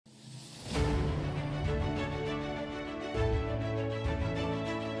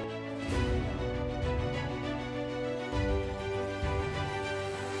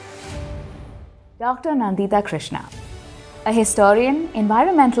Dr. Nanditha Krishna. A historian,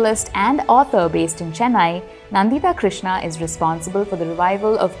 environmentalist and author based in Chennai, Nanditha Krishna is responsible for the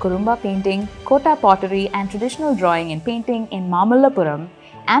revival of Kurumba painting, Kota pottery and traditional drawing and painting in Mamallapuram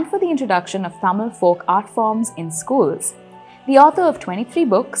and for the introduction of Tamil folk art forms in schools. The author of 23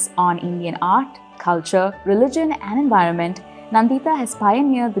 books on Indian art, culture, religion and environment, Nanditha has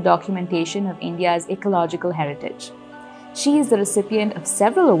pioneered the documentation of India's ecological heritage. She is the recipient of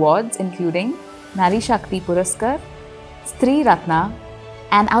several awards including Nari Shakti Puraskar, Stree Ratna,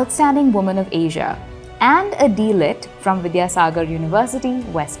 an Outstanding Woman of Asia, and a D.Lit from Vidyasagar University,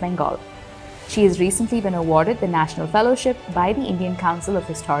 West Bengal. She has recently been awarded the National Fellowship by the Indian Council of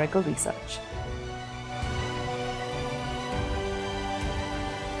Historical Research.